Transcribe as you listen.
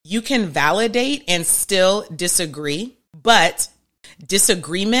You can validate and still disagree, but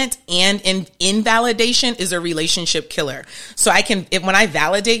disagreement and invalidation is a relationship killer. So when I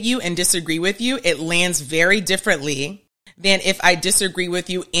validate you and disagree with you, it lands very differently than if I disagree with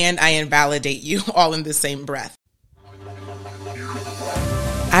you and I invalidate you all in the same breath.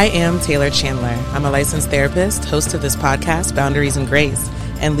 I am Taylor Chandler. I'm a licensed therapist, host of this podcast, Boundaries and Grace,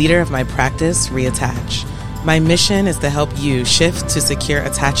 and leader of my practice, Reattach. My mission is to help you shift to secure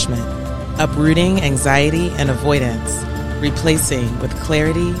attachment, uprooting anxiety and avoidance, replacing with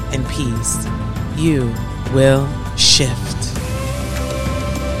clarity and peace. You will shift.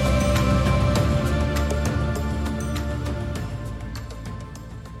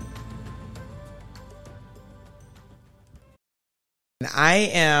 I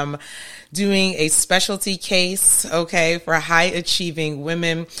am doing a specialty case, for high achieving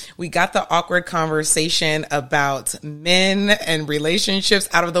women. We got the awkward conversation about men and relationships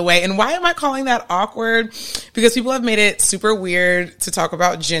out of the way. And why am I calling that awkward? Because people have made it super weird to talk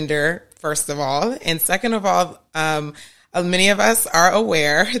about gender, first of all. And second of all, many of us are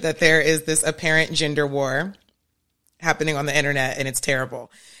aware that there is this apparent gender war happening on the internet, and it's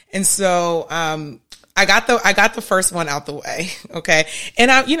terrible. And so, I got the first one out the way. Okay. And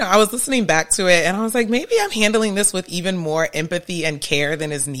I was listening back to it and I was like, maybe I'm handling this with even more empathy and care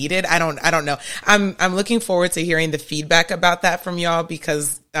than is needed. I don't know. I'm looking forward to hearing the feedback about that from y'all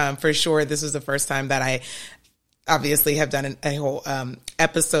because, for sure, this is the first time that I obviously have done a whole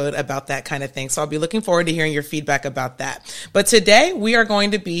episode about that kind of thing. So I'll be looking forward to hearing your feedback about that. But today we are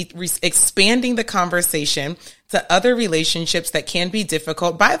going to be expanding the conversation to other relationships that can be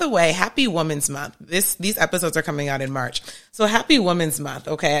difficult. By the way, happy Women's Month. These episodes are coming out in March. So happy Women's Month.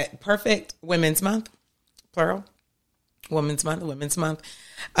 Okay. Perfect Women's Month, plural. Women's Month.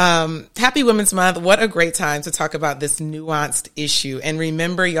 Happy Women's Month. What a great time to talk about this nuanced issue. And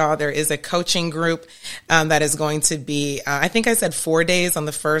remember, y'all, there is a coaching group that is going to be, I think I said 4 days on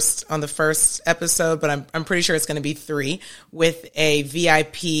the first episode, but I'm pretty sure it's going to be 3 with a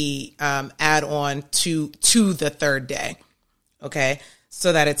VIP add-on to the third day. Okay.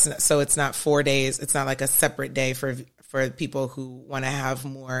 So that it's not 4 days. It's not like a separate day for people who want to have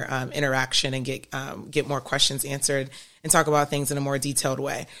more interaction and get more questions answered and talk about things in a more detailed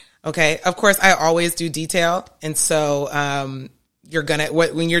way. Okay. Of course, I always do detail. And so if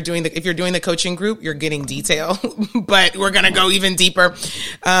you're doing the coaching group, you're getting detail, but we're going to go even deeper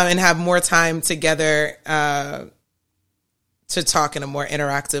and have more time together to talk in a more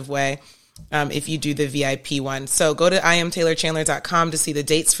interactive way. If you do the VIP one. So go to IamTaylorChandler.com to see the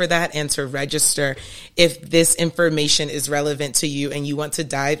dates for that and to register if this information is relevant to you and you want to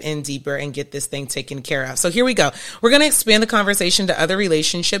dive in deeper and get this thing taken care of. So here we go. We're going to expand the conversation to other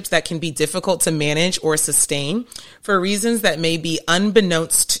relationships that can be difficult to manage or sustain for reasons that may be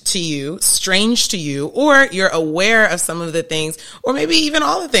unbeknownst to you, strange to you, or you're aware of some of the things, or maybe even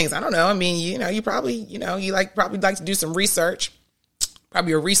all the things. I don't know. I mean, you probably like to do some research.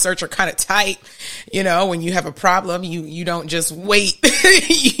 Probably your research are kind of tight. When you have a problem, you don't just wait.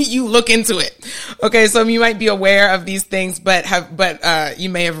 You look into it. Okay. So you might be aware of these things, but you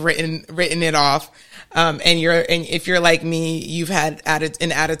may have written it off. And if you're like me, you've had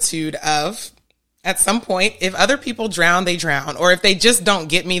an attitude of, at some point, if other people drown, they drown. Or if they just don't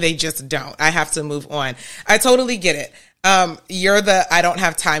get me, they just don't. I have to move on. I totally get it. You're the, I don't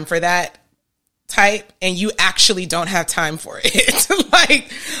have time for that type, and you actually don't have time for it.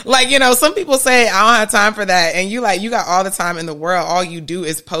 Some people say, I don't have time for that. And you got all the time in the world. All you do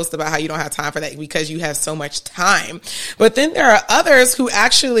is post about how you don't have time for that because you have so much time. But then there are others who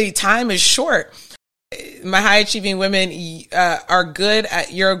actually time is short. My high achieving women you're good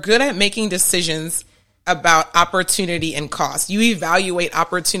at making decisions about opportunity and cost. You evaluate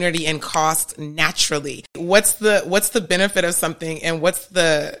opportunity and cost naturally. What's the benefit of something and what's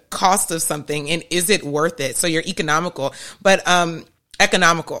the cost of something and is it worth it? So you're economical. But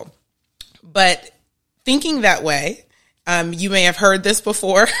thinking that way, you may have heard this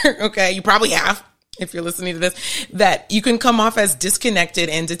before. Okay. You probably have. If you're listening to this, that you can come off as disconnected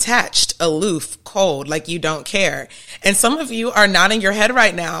and detached, aloof, cold, like you don't care. And some of you are nodding your head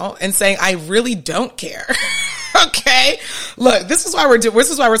right now and saying, I really don't care. Okay. Look, this is why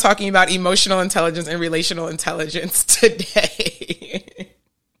we're talking about emotional intelligence and relational intelligence today.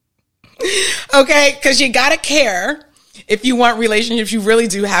 Okay. Cause you gotta care. If you want relationships, you really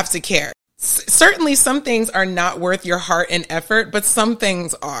do have to care. Certainly some things are not worth your heart and effort, but some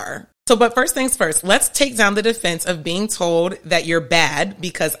things are. But first things first, let's take down the defense of being told that you're bad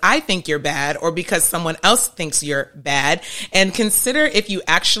because I think you're bad or because someone else thinks you're bad, and consider if you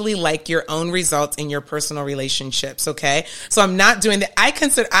actually like your own results in your personal relationships. Okay. So I'm not doing that.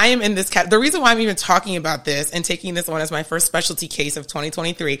 I am in this the reason why I'm even talking about this and taking this one as my first specialty case of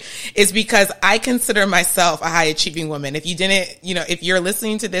 2023 is because I consider myself a high achieving woman. If you didn't, if you're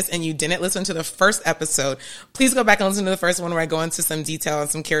listening to this and you didn't listen to the first episode, please go back and listen to the first one where I go into some detail and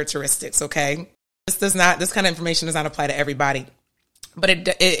some characteristics. Okay. This kind of information does not apply to everybody, but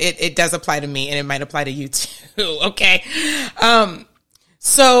it does apply to me, and it might apply to you too. Okay. And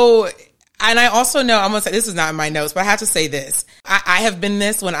I also know, I'm going to say, this is not in my notes, but I have to say this. I have been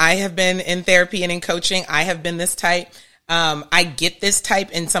this when I have been in therapy and in coaching. I have been this type. I get this type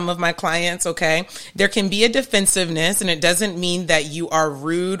in some of my clients. Okay. There can be a defensiveness, and it doesn't mean that you are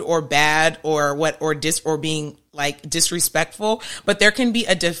rude or bad or being like disrespectful, but there can be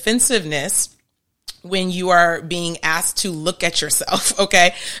a defensiveness when you are being asked to look at yourself.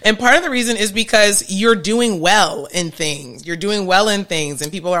 Okay. And part of the reason is because you're doing well in things. And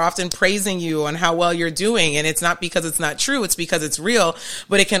people are often praising you on how well you're doing. And it's not because it's not true. It's because it's real,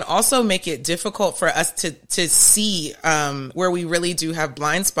 but it can also make it difficult for us to see, where we really do have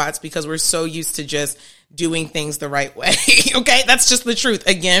blind spots because we're so used to just doing things the right way. Okay. That's just the truth.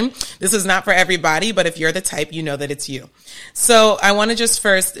 Again, this is not for everybody, but if you're the type, you know that it's you. So I want to just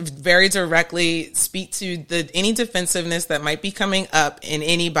first very directly speak to any defensiveness that might be coming up in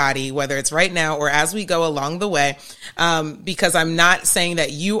anybody, whether it's right now or as we go along the way. Because I'm not saying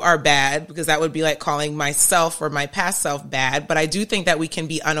that you are bad, because that would be like calling myself or my past self bad, but I do think that we can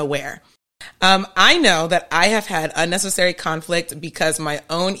be unaware. I know that I have had unnecessary conflict because my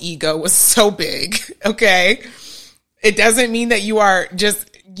own ego was so big. Okay. It doesn't mean that you are just,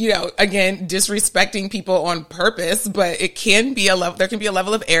 again, disrespecting people on purpose, but it can be there can be a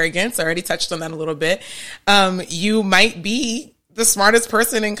level of arrogance. I already touched on that a little bit. You might be the smartest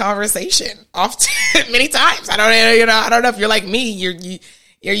person in conversation often, many times. I don't know if you're like me,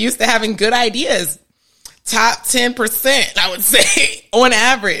 you're used to having good ideas. Top 10%, I would say, on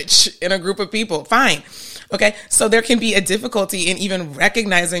average in a group of people. Fine. Okay. So there can be a difficulty in even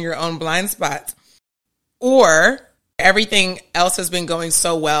recognizing your own blind spots, or everything else has been going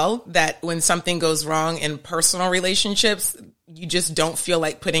so well that when something goes wrong in personal relationships, you just don't feel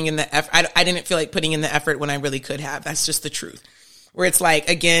like putting in the effort. I didn't feel like putting in the effort when I really could have. That's just the truth. Where it's like,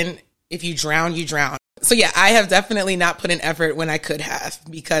 again, if you drown, you drown. So yeah, I have definitely not put in effort when I could have,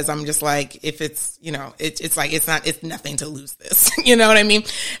 because I'm just like, if it's, it's nothing to lose this. You know what I mean?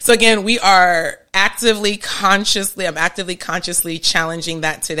 So again, I'm actively consciously challenging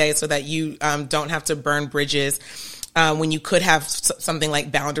that today so that you don't have to burn bridges when you could have something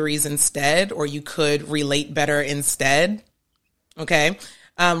like boundaries instead, or you could relate better instead. Okay.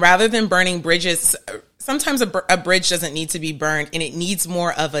 Rather than burning bridges, sometimes a bridge doesn't need to be burned, and it needs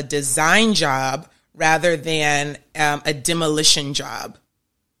more of a design job rather than a demolition job.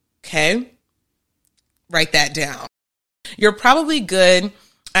 Okay? Write that down. You're probably good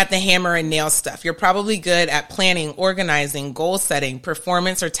at the hammer and nail stuff. You're probably good at planning, organizing, goal setting,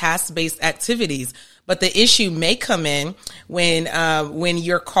 performance or task-based activities. But the issue may come in when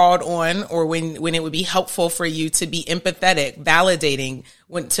you're called on, or when it would be helpful for you to be empathetic, validating,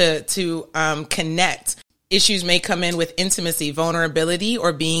 to connect. Issues may come in with intimacy, vulnerability,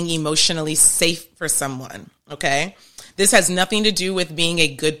 or being emotionally safe for someone. Okay. This has nothing to do with being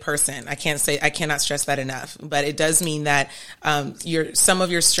a good person. I cannot stress that enough, but it does mean that some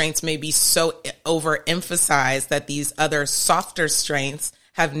of your strengths may be so overemphasized that these other softer strengths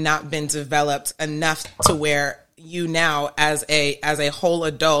have not been developed enough to where you now, as a whole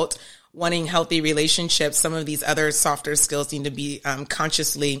adult wanting healthy relationships, some of these other softer skills need to be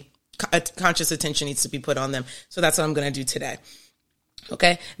conscious attention needs to be put on them. So that's what I'm going to do today.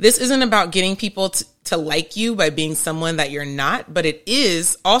 Okay. This isn't about getting people to like you by being someone that you're not, but it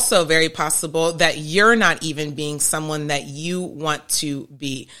is also very possible that you're not even being someone that you want to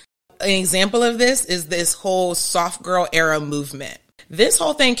be. An example of this is this whole soft girl era movement. This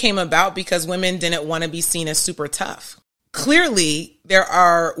whole thing came about because women didn't want to be seen as super tough. Clearly, there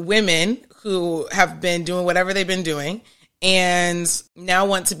are women who have been doing whatever they've been doing and now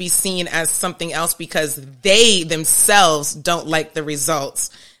want to be seen as something else because they themselves don't like the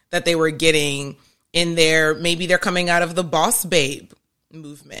results that they were getting in maybe they're coming out of the boss babe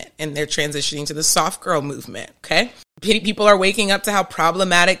movement and they're transitioning to the soft girl movement. Okay. People are waking up to how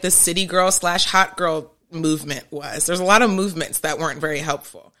problematic the city girl / hot girl movement was. There's a lot of movements that weren't very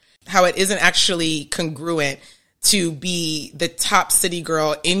helpful. How it isn't actually congruent to be the top city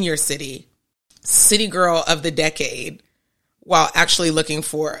girl in your city girl of the decade, while actually looking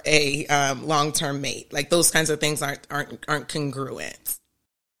for a long-term mate. Like those kinds of things aren't congruent.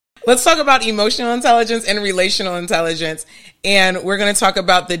 Let's talk about emotional intelligence and relational intelligence. And we're going to talk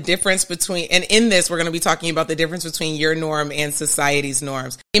about the difference between, and in this, we're going to be talking about the difference between your norm and society's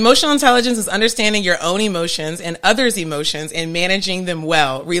norms. Emotional intelligence is understanding your own emotions and others' emotions and managing them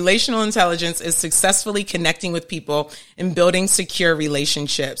well. Relational intelligence is successfully connecting with people and building secure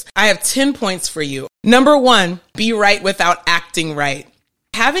relationships. I have 10 points for you. Number 1, be right without acting right.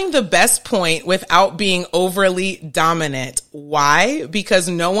 Having the best point without being overly dominant. Why? Because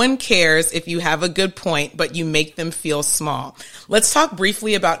no one cares if you have a good point, but you make them feel small. Let's talk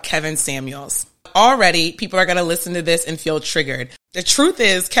briefly about Kevin Samuels. Already, people are going to listen to this and feel triggered. The truth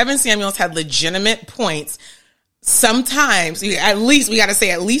is, Kevin Samuels had legitimate points. Sometimes, at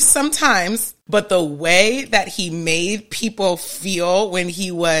least sometimes, but the way that he made people feel when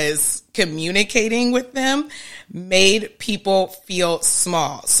he was communicating with them made people feel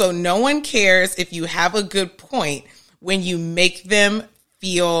small. So no one cares if you have a good point when you make them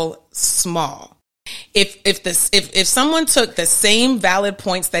feel small. If someone took the same valid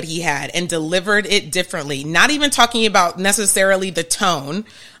points that he had and delivered it differently, not even talking about necessarily the tone,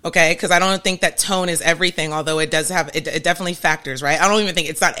 okay? Because I don't think that tone is everything, although it does have, it definitely factors, right? I don't even think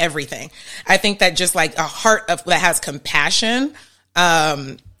it's not everything. I think that just like a heart that has compassion,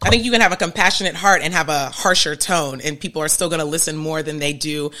 I think you can have a compassionate heart and have a harsher tone, and people are still going to listen more than they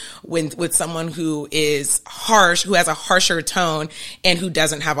do with someone who is harsh, who has a harsher tone and who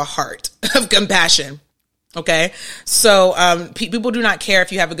doesn't have a heart of compassion. Okay. So, people do not care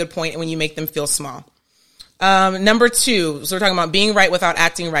if you have a good point when you make them feel small. Number 2, so we're talking about being right without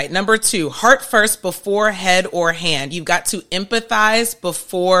acting right. Number 2, heart first before head or hand. You've got to empathize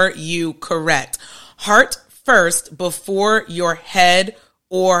before you correct. Heart first before your head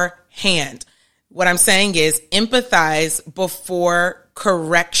or hand. What I'm saying is empathize before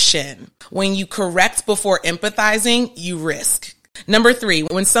correction. When you correct before empathizing, you risk. Number 3,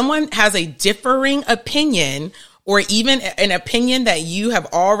 when someone has a differing opinion or even an opinion that you have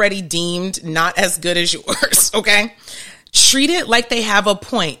already deemed not as good as yours, okay? Treat it like they have a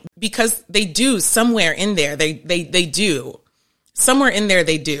point, because they do somewhere in there. They do. Somewhere in there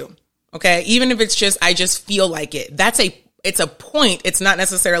they do. Okay? Even if it's just, I just feel like it. It's a point. It's not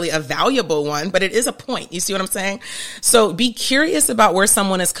necessarily a valuable one, but it is a point. You see what I'm saying? So be curious about where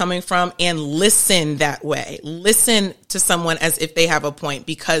someone is coming from and listen that way. Listen to someone as if they have a point,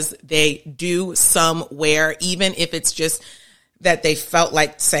 because they do somewhere, even if it's just that they felt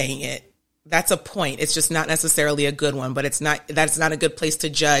like saying it. That's a point. It's just not necessarily a good one, but that's not a good place to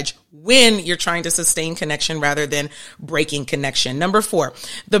judge when you're trying to sustain connection rather than breaking connection. Number 4,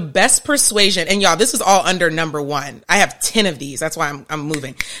 the best persuasion. And y'all, this is all under number 1. I have 10 of these. That's why I'm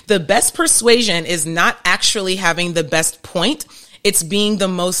moving. The best persuasion is not actually having the best point. It's being the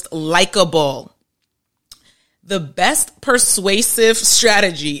most likable. The best persuasive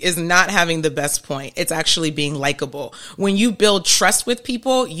strategy is not having the best point. It's actually being likable. When you build trust with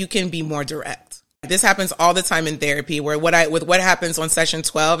people, you can be more direct. This happens all the time in therapy, where what happens on session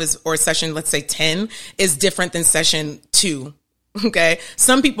 12 or session, let's say 10, is different than session 2. Okay.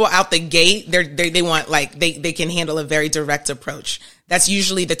 Some people out the gate, they want, like, they can handle a very direct approach. That's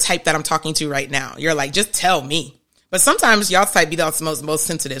usually the type that I'm talking to right now. You're like, just tell me. But sometimes y'all's type be the most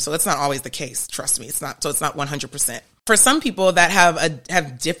sensitive, so that's not always the case. Trust me, it's not. So it's not 100%. For some people that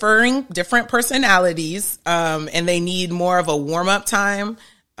have different personalities, and they need more of a warm up time,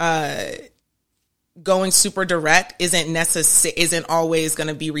 going super direct isn't always going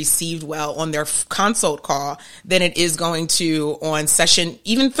to be received well on their consult call than it is going to on session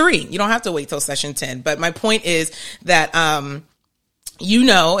even 3. You don't have to wait till session 10. But my point is that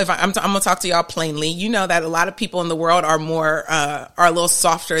if I'm going to talk to y'all plainly, you know that a lot of people in the world are a little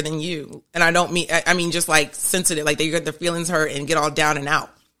softer than you. And I mean just like sensitive, like they get their feelings hurt and get all down and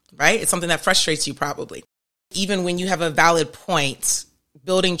out, right? It's something that frustrates you probably. Even when you have a valid point,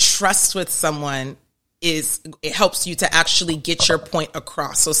 building trust with someone it helps you to actually get your point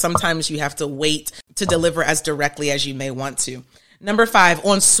across. So sometimes you have to wait to deliver as directly as you may want to. Number 5,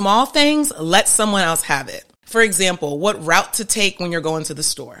 on small things, let someone else have it. For example, what route to take when you're going to the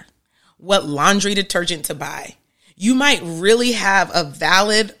store, what laundry detergent to buy. You might really have a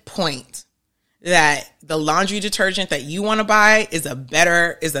valid point that the laundry detergent that you want to buy is a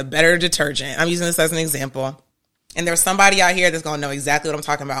better detergent. I'm using this as an example. And there's somebody out here that's going to know exactly what I'm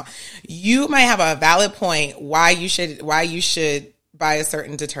talking about. You might have a valid point why you should buy a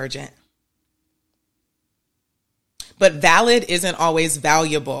certain detergent. But valid isn't always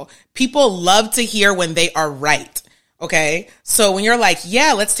valuable. People love to hear when they are right. Okay. So when you're like,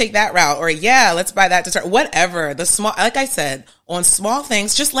 yeah, let's take that route, or yeah, let's buy that dessert, whatever, the small, like I said, on small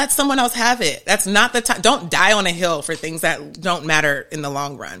things, just let someone else have it. That's not the time. Don't die on a hill for things that don't matter in the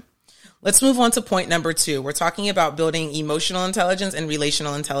long run. Let's move on to point number 2. We're talking about building emotional intelligence and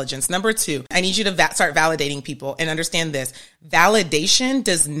relational intelligence. Number 2, I need you to start validating people and understand this. Validation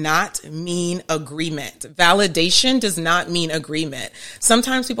does not mean agreement. Validation does not mean agreement.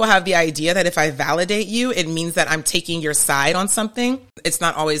 Sometimes people have the idea that if I validate you, it means that I'm taking your side on something. It's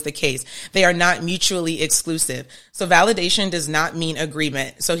not always the case. They are not mutually exclusive. So validation does not mean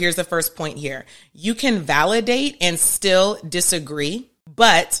agreement. So here's the first point here. You can validate and still disagree,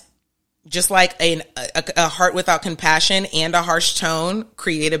 but just like a heart without compassion and a harsh tone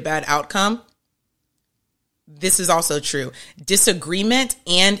create a bad outcome, this is also true. Disagreement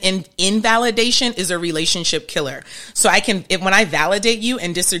and invalidation is a relationship killer. So when I validate you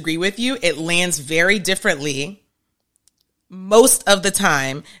and disagree with you, it lands very differently most of the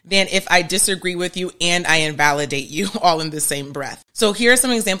time than if I disagree with you and I invalidate you all in the same breath. So here are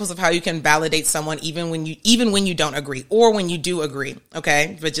some examples of how you can validate someone even when you don't agree, or when you do agree,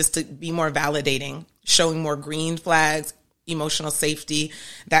 okay? But just to be more validating, showing more green flags, emotional safety,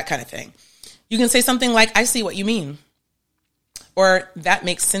 that kind of thing. You can say something like, I see what you mean, or that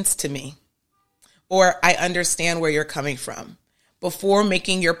makes sense to me, or I understand where you're coming from. Before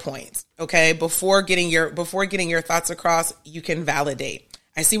making your point, okay? Before getting your thoughts across, you can validate.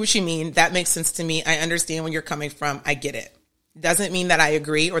 I see what you mean. That makes sense to me. I understand where you're coming from. I get it. Doesn't mean that I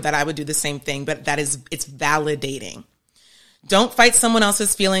agree or that I would do the same thing, but it's validating. Don't fight someone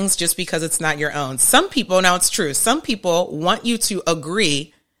else's feelings just because it's not your own. Some people, now it's true, some people want you to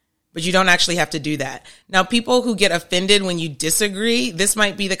agree, but you don't actually have to do that. Now, people who get offended when you disagree, this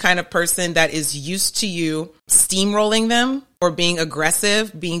might be the kind of person that is used to you steamrolling them or being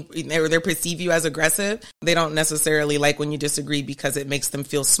aggressive, or they perceive you as aggressive. They don't necessarily like when you disagree because it makes them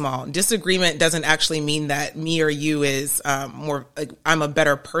feel small. Disagreement doesn't actually mean that me or you is I'm a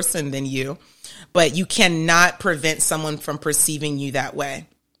better person than you, but you cannot prevent someone from perceiving you that way.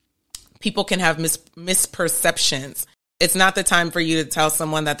 People can have misperceptions. It's not the time for you to tell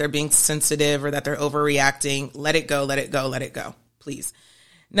someone that they're being sensitive or that they're overreacting. Let it go, let it go, let it go, please.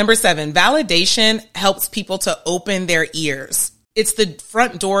 Number 7, validation helps people to open their ears. It's the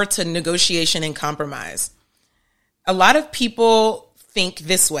front door to negotiation and compromise. A lot of people think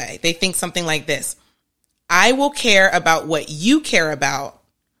this way. They think something like this. I will care about what you care about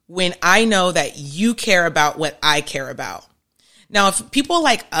when I know that you care about what I care about. Now, if people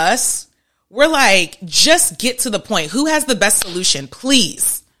like us, we're like, just get to the point. Who has the best solution?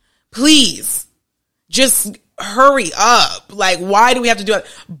 Please, just hurry up. Like, why do we have to do it?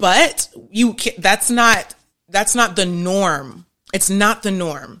 But that's not the norm. It's not the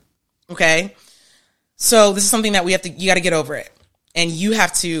norm. Okay. So this is something that you got to get over it. And you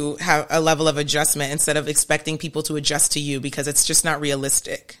have to have a level of adjustment instead of expecting people to adjust to you, because it's just not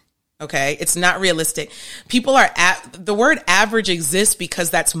realistic. Okay. It's not realistic. The word average exists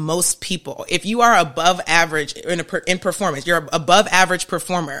because that's most people. If you are above average in performance, you're above average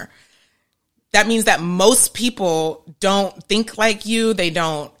performer. That means that most people don't think like you. They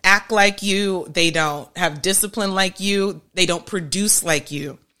don't act like you. They don't have discipline like you. They don't produce like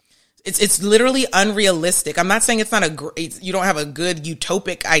you. It's literally unrealistic. I'm not saying you don't have a good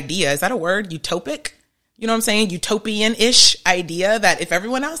utopic idea. Is that a word? Utopic? You know what I'm saying? Utopian-ish idea that if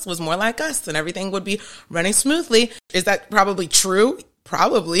everyone else was more like us, then everything would be running smoothly. Is that probably true?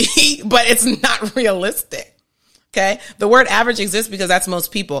 Probably, but it's not realistic. Okay. The word average exists because that's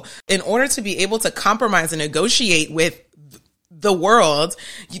most people. In order to be able to compromise and negotiate with the world,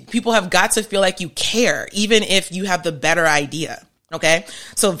 people have got to feel like you care, even if you have the better idea. Okay.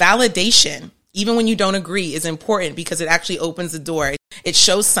 So validation, even when you don't agree, is important because it actually opens the door. It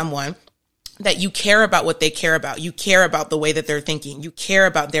shows someone that you care about what they care about. You care about the way that they're thinking. You care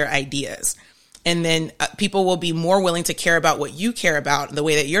about their ideas. And then people will be more willing to care about what you care about, the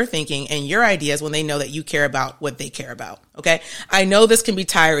way that you're thinking and your ideas, when they know that you care about what they care about. Okay. I know this can be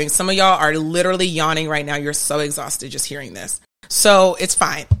tiring. Some of y'all are literally yawning right now. You're so exhausted just hearing this. So it's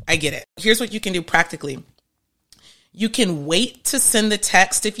fine. I get it. Here's what you can do practically. You can wait to send the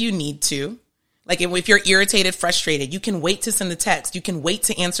text if you need to. Like if you're irritated, frustrated, you can wait to send the text. You can wait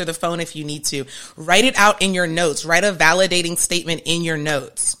to answer the phone if you need to. Write it out in your notes. Write a validating statement in your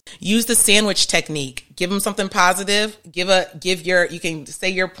notes. Use the sandwich technique. Give them something positive. You can say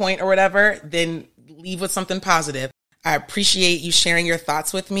your point or whatever, then leave with something positive. I appreciate you sharing your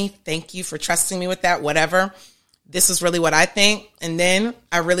thoughts with me. Thank you for trusting me with that, whatever. This is really what I think. And then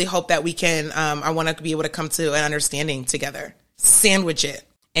I really hope that we can, I want to be able to come to an understanding together. Sandwich it.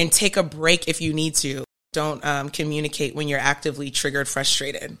 And take a break if you need to. Don't communicate when you're actively triggered,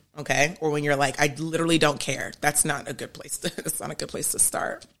 frustrated, okay? Or when you're like, I literally don't care. That's not a good place to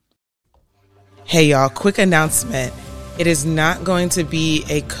start. Hey y'all, quick announcement. It is not going to be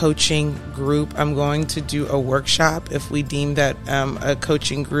a coaching group. I'm going to do a workshop. If we deem that a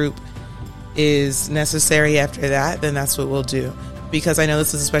coaching group is necessary after that, then that's what we'll do. Because I know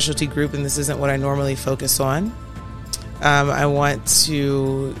this is a specialty group and this isn't what I normally focus on. I want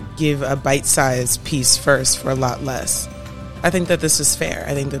to give a bite-sized piece first for a lot less. I think that this is fair.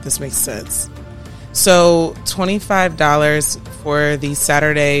 I think that this makes sense. So $25 for the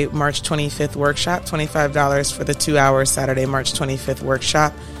Saturday, March 25th workshop, $25 for the 2-hour Saturday, March 25th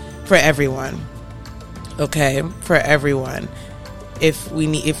workshop for everyone. Okay, for everyone. If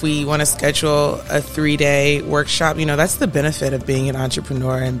we want to schedule a 3-day workshop, that's the benefit of being an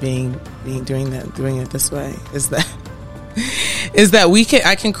entrepreneur and doing it this way is that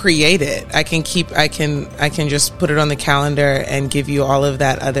I can create it. I can just put it on the calendar and give you all of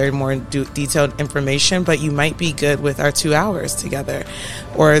that other more detailed information, but you might be good with our 2 hours together.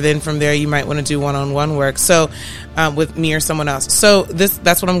 Or then from there, you might want to do one-on-one work. So, with me or someone else. So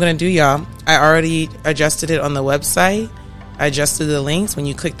that's what I'm going to do, y'all. I already adjusted it on the website. I adjusted the links. When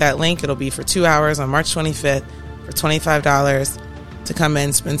you click that link, it'll be for 2 hours on March 25th for $25 to come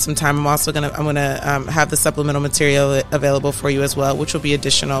in, spend some time. I'm gonna have the supplemental material available for you as well, which will be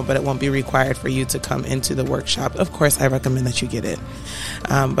additional, but it won't be required for you to come into the workshop. Of course, I recommend that you get it,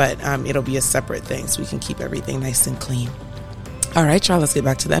 but it'll be a separate thing so we can keep everything nice and clean. All right, y'all, let's get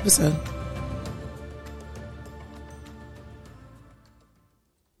back to the episode.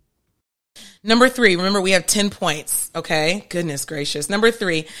 Number 3, remember we have 10 points, okay? Goodness gracious. Number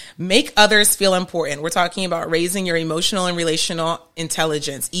 3, make others feel important. We're talking about raising your emotional and relational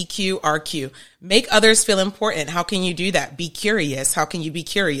intelligence, EQ, RQ. Make others feel important. How can you do that? Be curious. How can you be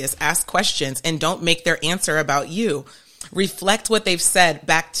curious? Ask questions and don't make their answer about you. Reflect what they've said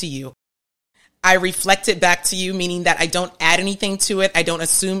back to you. I reflect it back to you, meaning that I don't add anything to it. I don't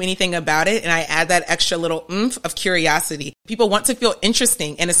assume anything about it. And I add that extra little oomph of curiosity. People want to feel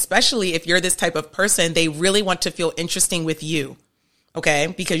interesting. And especially if you're this type of person, they really want to feel interesting with you.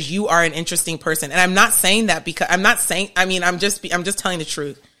 Okay. Because you are an interesting person. And I'm not saying that I'm just telling the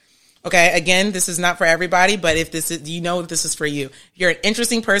truth. Okay. Again, this is not for everybody, but if this is for you. You're an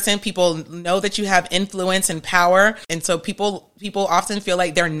interesting person. People know that you have influence and power. And so people often feel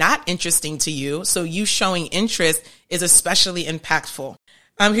like they're not interesting to you. So you showing interest is especially impactful.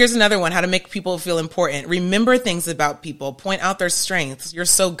 Here's another one, how to make people feel important. Remember things about people. Point out their strengths. You're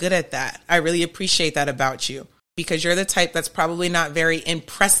so good at that. I really appreciate that about you because you're the type that's probably not very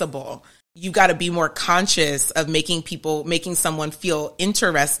impressible. You got to be more conscious of making someone feel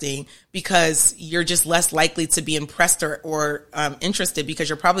interesting because you're just less likely to be impressed or interested because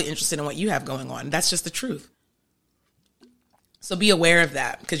you're probably interested in what you have going on. That's just the truth. So be aware of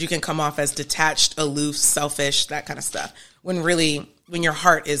that because you can come off as detached, aloof, selfish, that kind of stuff. When your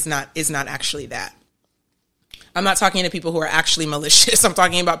heart is not actually that. I'm not talking to people who are actually malicious. I'm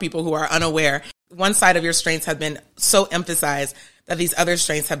talking about people who are unaware. One side of your strengths have been so emphasized that these other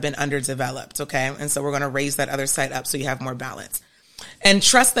strengths have been underdeveloped, okay? And so we're going to raise that other side up so you have more balance. And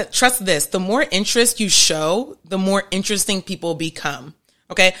trust this, the more interest you show, the more interesting people become,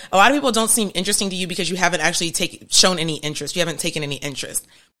 okay? A lot of people don't seem interesting to you because you haven't actually shown any interest. You haven't taken any interest.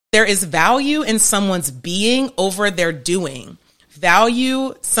 There is value in someone's being over their doing.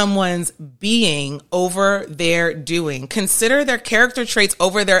 Value someone's being over their doing. Consider their character traits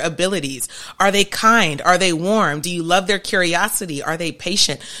over their abilities. Are they kind? Are they warm? Do you love their curiosity? Are they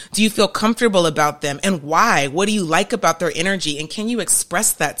patient? Do you feel comfortable about them? And why? What do you like about their energy? And can you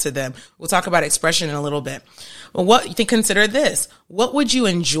express that to them? We'll talk about expression in a little bit. Well, consider this. What would you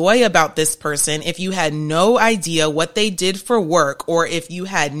enjoy about this person if you had no idea what they did for work or if you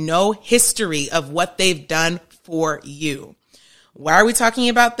had no history of what they've done for you? Why are we talking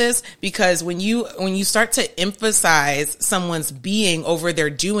about this? Because when you start to emphasize someone's being over their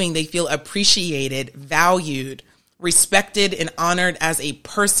doing, they feel appreciated, valued, respected, and honored as a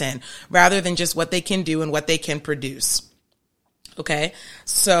person rather than just what they can do and what they can produce. Okay.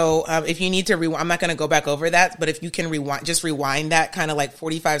 So, if you need to rewind, I'm not going to go back over that, but if you can rewind that kind of like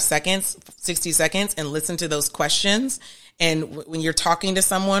 45 seconds, 60 seconds and listen to those questions. And when you're talking to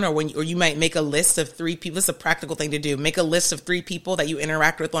someone or you might make a list of 3 people, this is a practical thing to do. Make a list of 3 people that you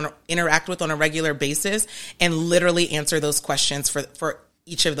interact with on a regular basis and literally answer those questions for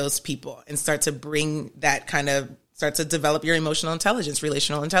each of those people and start to develop your emotional intelligence,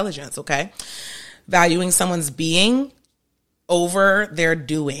 relational intelligence. Okay. Valuing someone's being over their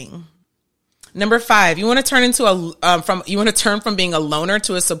doing. Number 5, you want to turn from being a loner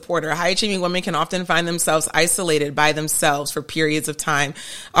to a supporter. High achieving women can often find themselves isolated by themselves for periods of time,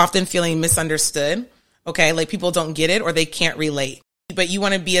 often feeling misunderstood. Okay, like people don't get it or they can't relate. But you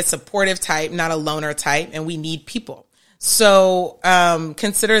want to be a supportive type, not a loner type, and we need people. So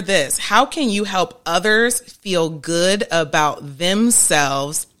consider this. How can you help others feel good about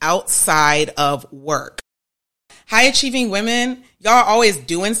themselves outside of work? High achieving women, y'all are always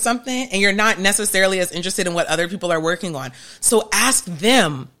doing something and you're not necessarily as interested in what other people are working on. So ask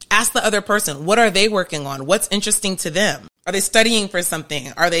them, ask the other person, what are they working on? What's interesting to them? Are they studying for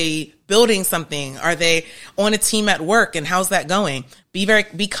something? Are they building something? Are they on a team at work? And how's that going?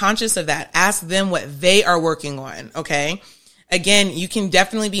 Be conscious of that. Ask them what they are working on. Okay. Again, you can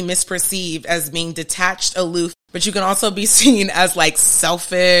definitely be misperceived as being detached, aloof, but you can also be seen as like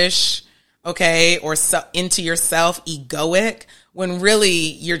selfish, okay, or into yourself, egoic, when really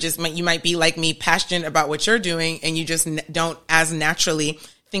you might be like me, passionate about what you're doing, and you just don't as naturally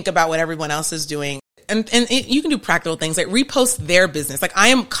think about what everyone else is doing. And you can do practical things like repost their business. Like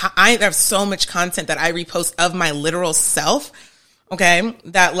I have so much content that I repost of my literal self. Okay.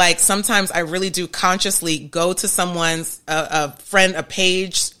 That like sometimes I really do consciously go to someone's, a friend, a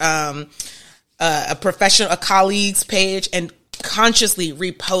page, a professional, a colleague's page and consciously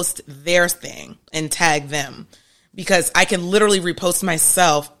repost their thing and tag them because I can literally repost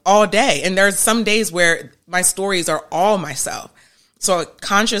myself all day. And there's some days where my stories are all myself. So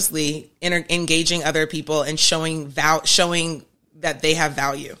consciously engaging other people and showing that they have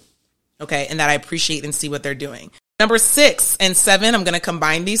value, okay, and that I appreciate and see what they're doing. Number 6 and 7, I'm going to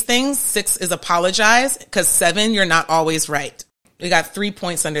combine these things. 6 is apologize because 7, you're not always right. We got 3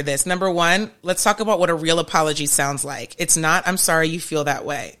 points under this. Number 1, let's talk about what a real apology sounds like. It's not, I'm sorry you feel that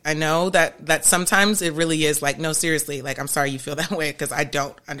way. I know that sometimes it really is like, no, seriously, like, I'm sorry you feel that way because I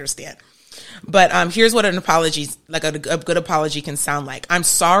don't understand. But here's what an apology, like a good apology can sound like. I'm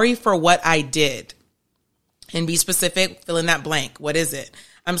sorry for what I did. And be specific, fill in that blank. What is it?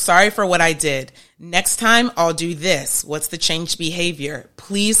 I'm sorry for what I did. Next time I'll do this. What's the changed behavior?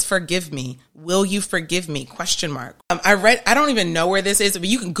 Please forgive me. Will you forgive me? Question mark. I don't even know where this is, but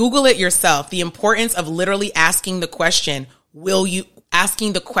you can Google it yourself. The importance of literally asking the question,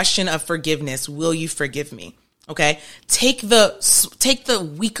 asking the question of forgiveness. Will you forgive me? Okay. Take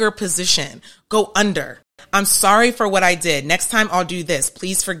the weaker position. Go under. I'm sorry for what I did. Next time I'll do this.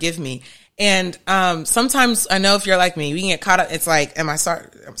 Please forgive me. And sometimes I know if you're like me, we can get caught up. It's like, am I sorry?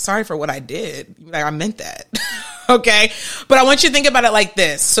 I'm sorry for what I did. Like I meant that. Okay. But I want you to think about it like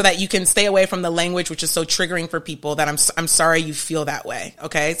this so that you can stay away from the language, which is so triggering for people that I'm sorry you feel that way.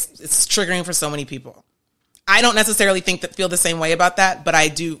 Okay. It's triggering for so many people. I don't necessarily feel the same way about that, but I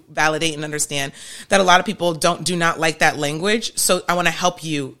do validate and understand that a lot of people do not like that language. So I want to help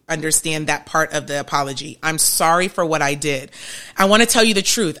you understand that part of the apology. I'm sorry for what I did. I want to tell you the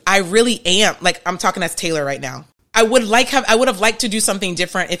truth. I really am. Like I'm talking as Taylor right now. I would have liked to do something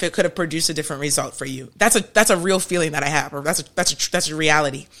different if it could have produced a different result for you. That's a real feeling that I have, or that's a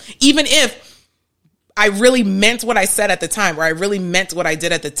reality. Even if I really meant what I said at the time, or I really meant what I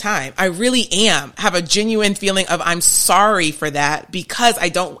did at the time. I really have a genuine feeling of I'm sorry for that because I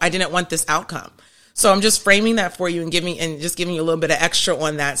didn't want this outcome. So I'm just framing that for you and giving you a little bit of extra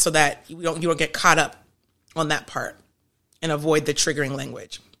on that so that you don't get caught up on that part and avoid the triggering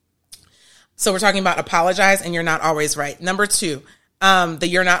language. So we're talking about apologize and you're not always right. Number 2. The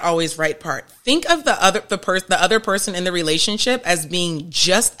you're not always right part. Think of the other person in the relationship as being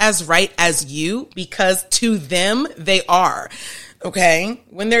just as right as you because to them they are. Okay.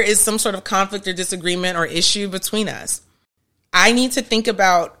 When there is some sort of conflict or disagreement or issue between us, I need to think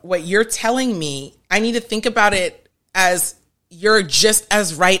about what you're telling me. I need to think about it as you're just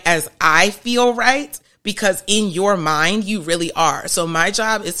as right as I feel right because in your mind you really are. So my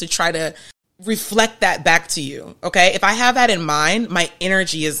job is to try to reflect that back to you. Okay. If I have that in mind, my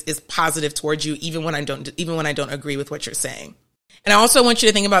energy is positive towards you, even when I don't agree with what you're saying. And I also want you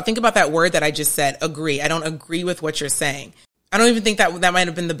to think about that word that I just said, agree. I don't agree with what you're saying. I don't even think that might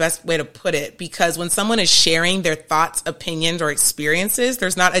have been the best way to put it because when someone is sharing their thoughts, opinions, or experiences,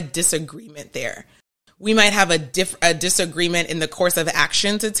 there's not a disagreement there. We might have a disagreement in the course of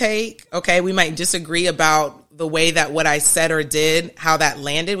action to take. Okay. We might disagree about the way that what I said or did, how that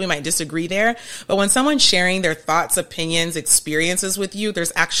landed. We might disagree there. But when someone's sharing their thoughts, opinions, experiences with you,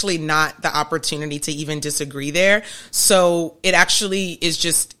 there's actually not the opportunity to even disagree there. So it actually is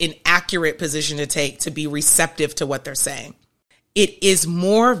just an accurate position to take to be receptive to what they're saying. It is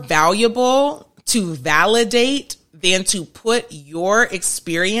more valuable to validate than to put your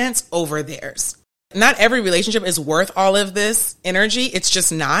experience over theirs. Not every relationship is worth all of this energy. It's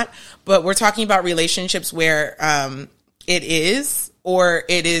just not. But we're talking about relationships where it is, or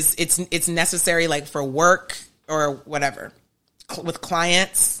it's necessary, like for work or whatever, with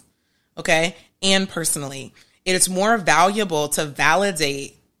clients, okay, and personally. It is more valuable to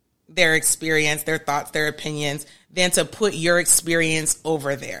validate their experience, their thoughts, their opinions, than to put your experience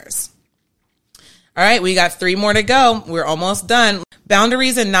over theirs. All right, we got 3 more to go. We're almost done.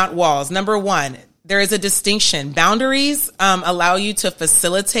 Boundaries and not walls. Number 1, there is a distinction. Boundaries allow you to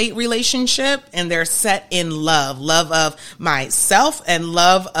facilitate relationship, and they're set in love of myself and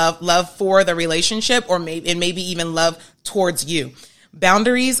love for the relationship, or maybe even love towards you.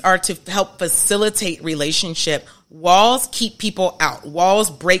 Boundaries are to help facilitate relationship. Walls keep people out. Walls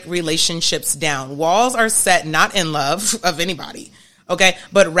break relationships down. Walls are set not in love of anybody, okay,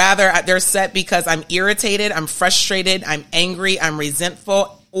 but rather they're set because I'm irritated, I'm frustrated, I'm angry, I'm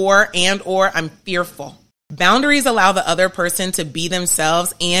resentful, or I'm fearful. Boundaries allow the other person to be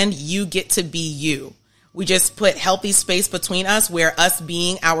themselves, and you get to be you. We just put healthy space between us where us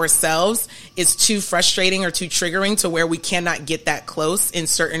being ourselves is too frustrating or too triggering to where we cannot get that close in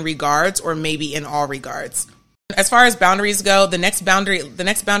certain regards, or maybe in all regards. As far as boundaries go, the next boundary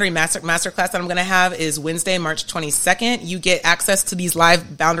masterclass that I'm going to have is Wednesday, March 22nd. You get access to these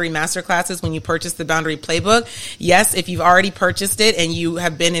live boundary masterclasses when you purchase the Boundary Playbook. Yes, if you've already purchased it and you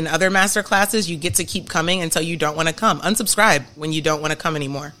have been in other masterclasses, you get to keep coming until you don't want to come. Unsubscribe when you don't want to come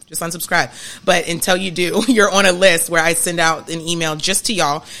anymore. Just unsubscribe. But until you do, you're on a list where I send out an email just to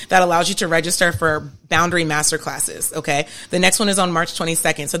y'all that allows you to register for boundary masterclasses. Okay. The next one is on March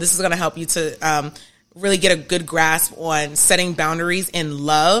 22nd. So this is going to help you to, really get a good grasp on setting boundaries in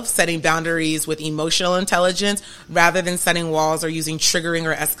love, setting boundaries with emotional intelligence, rather than setting walls or using triggering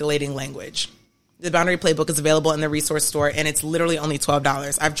or escalating language. The Boundary Playbook is available in the resource store, and it's literally only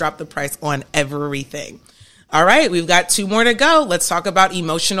 $12. I've dropped the price on everything. All right, we've got 2 more to go. Let's talk about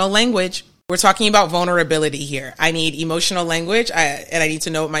emotional language. We're talking about vulnerability here. I need emotional language, and I need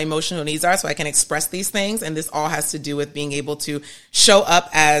to know what my emotional needs are so I can express these things. And this all has to do with being able to show up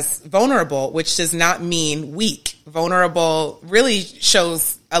as vulnerable, which does not mean weak. Vulnerable really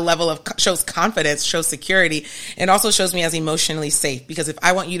shows shows confidence, shows security, and also shows me as emotionally safe. Because if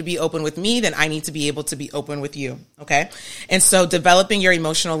I want you to be open with me, then I need to be able to be open with you. Okay. And so developing your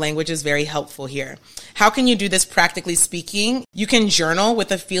emotional language is very helpful here. How can you do this practically speaking? You can journal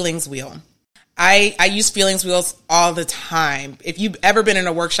with a feelings wheel. I use feelings wheels all the time. If you've ever been in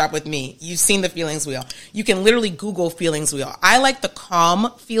a workshop with me, you've seen the feelings wheel. You can literally Google feelings wheel. I like the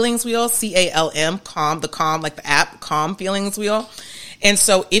Calm feelings wheel, CALM, Calm, the Calm, like the app, Calm feelings wheel. And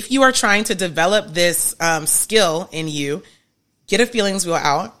so if you are trying to develop this skill in you, get a feelings wheel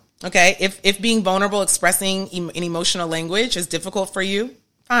out. Okay. If being vulnerable, expressing an emotional language is difficult for you,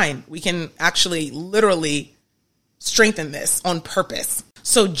 fine. We can actually literally strengthen this on purpose.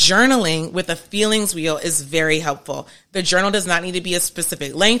 So journaling with a feelings wheel is very helpful. The journal does not need to be a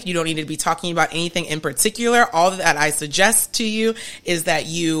specific length. You don't need to be talking about anything in particular. All that I suggest to you is that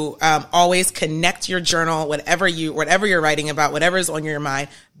you always connect your journal, whatever you're writing about, whatever is on your mind,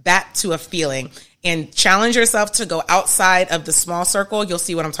 back to a feeling, and challenge yourself to go outside of the small circle. You'll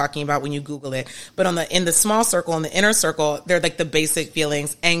see what I'm talking about when you Google it. But in the small circle, in the inner circle, they're like the basic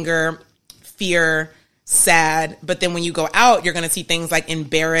feelings: anger, fear, sad. But then when you go out, you're going to see things like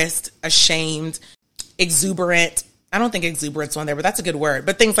embarrassed, ashamed, exuberant. I don't think exuberant's on there, but that's a good word.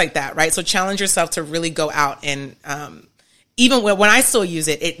 But things like that, right? So challenge yourself to really go out and even when I still use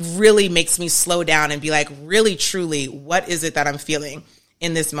it, it really makes me slow down and be like, really, truly, what is it that I'm feeling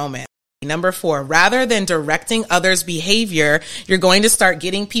in this moment? Number 4, rather than directing others' behavior, you're going to start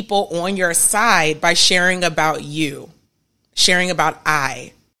getting people on your side by sharing about you, sharing about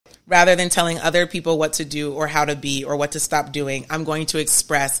I. Rather than telling other people what to do or how to be or what to stop doing, I'm going to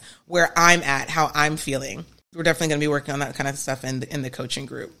express where I'm at, how I'm feeling. We're definitely going to be working on that kind of stuff in the coaching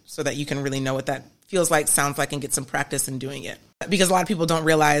group so that you can really know what that feels like, sounds like, and get some practice in doing it. Because a lot of people don't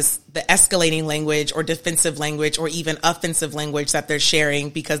realize the escalating language or defensive language or even offensive language that they're sharing,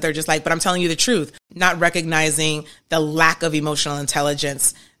 because they're just like, but I'm telling you the truth, not recognizing the lack of emotional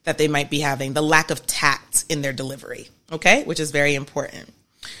intelligence that they might be having, the lack of tact in their delivery, okay, which is very important.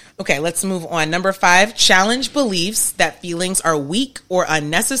 Okay, let's move on. Number 5, challenge beliefs that feelings are weak or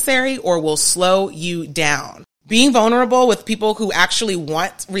unnecessary or will slow you down. Being vulnerable with people who actually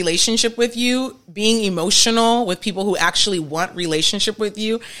want relationship with you, being emotional with people who actually want relationship with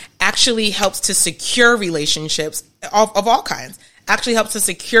you, actually helps to secure relationships of all kinds. Actually helps to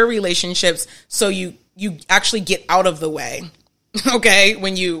secure relationships so you actually get out of the way, okay,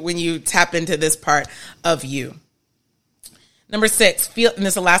 when you tap into this part of you. Number 6, and this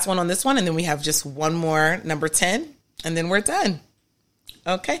is the last one on this one, and then we have just one more, number 10, and then we're done.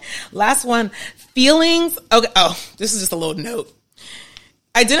 Okay, last one, feelings. Okay, this is just a little note.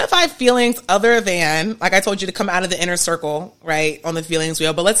 Identify feelings other than, like I told you to come out of the inner circle, right, on the feelings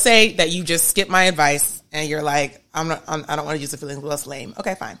wheel. But let's say that you just skip my advice and you're like, I don't want to use the feelings wheel, that's lame.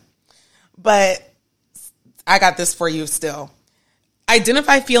 Okay, fine. But I got this for you still.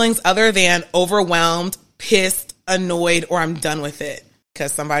 Identify feelings other than overwhelmed, pissed, annoyed, or I'm done with it.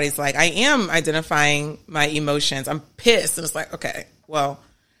 Because somebody's like, I am identifying my emotions. I'm pissed. And it's like, okay, well,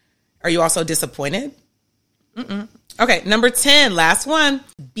 are you also disappointed? Okay, number 10, last one.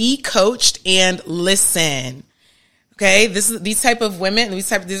 Be coached and listen. Okay, these are types of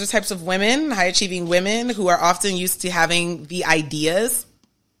women, high achieving women who are often used to having the ideas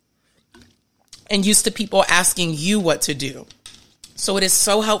and used to people asking you what to do. So it is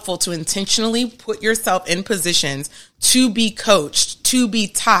so helpful to intentionally put yourself in positions to be coached, to be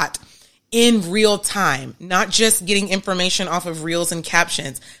taught in real time, not just getting information off of reels and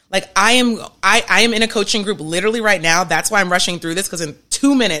captions. Like I am in a coaching group literally right now. That's why I'm rushing through this, because in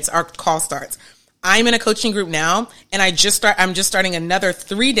 2 minutes our call starts. I'm in a coaching group now, and I'm just starting another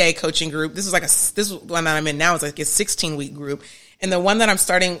 3-day coaching group. This is one that I'm in now is like a 16-week group. And the one that I'm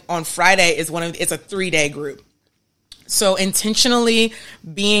starting on Friday it's a 3-day group. So intentionally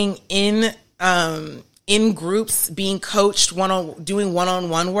being in groups, being coached, doing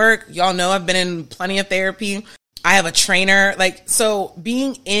one-on-one work. Y'all know I've been in plenty of therapy. I have a trainer. So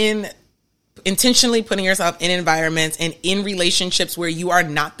being intentionally putting yourself in environments and in relationships where you are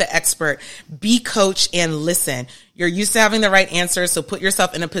not the expert, be coached and listen. You're used to having the right answers, so put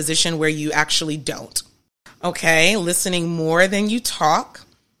yourself in a position where you actually don't. Okay, listening more than you talk.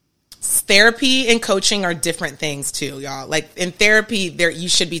 Therapy and coaching are different things too, y'all. Like in therapy, you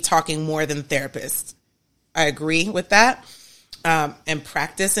should be talking more than therapists. I agree with that, and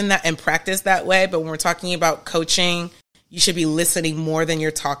practice that way. But when we're talking about coaching, you should be listening more than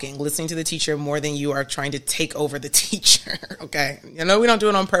you're talking, listening to the teacher more than you are trying to take over the teacher. Okay, I know we don't do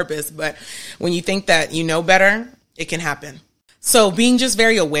it on purpose, but when you think that you know better, it can happen. So being just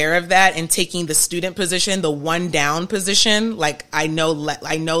very aware of that and taking the student position, the one down position, like I know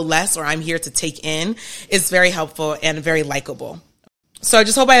less, or I'm here to take in, is very helpful and very likable. So I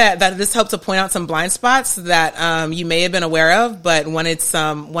just hope that this helped to point out some blind spots that you may have been aware of, but wanted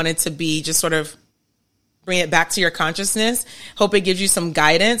to be just sort of bring it back to your consciousness. Hope it gives you some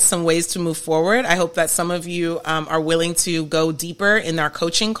guidance, some ways to move forward. I hope that some of you are willing to go deeper in our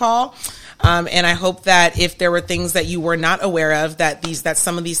coaching call. And I hope that if there were things that you were not aware of, that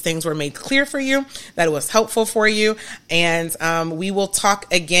some of these things were made clear for you, that it was helpful for you. And we will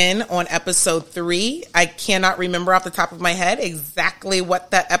talk again on episode 3. I cannot remember off the top of my head exactly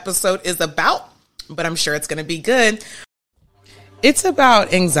what that episode is about, but I'm sure it's going to be good. It's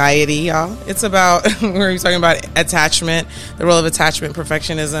about anxiety, y'all. It's about, we're talking about attachment, the role of attachment,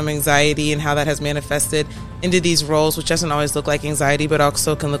 perfectionism, anxiety, and how that has manifested into these roles, which doesn't always look like anxiety, but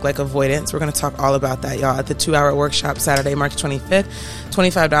also can look like avoidance. We're going to talk all about that, y'all, at the 2-hour workshop, Saturday, March 25th,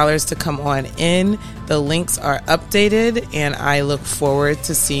 $25 to come on in. The links are updated, and I look forward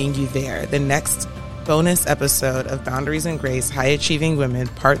to seeing you there. The next bonus episode of Boundaries and Grace, High Achieving Women,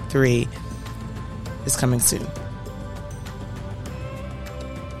 Part 3 is coming soon.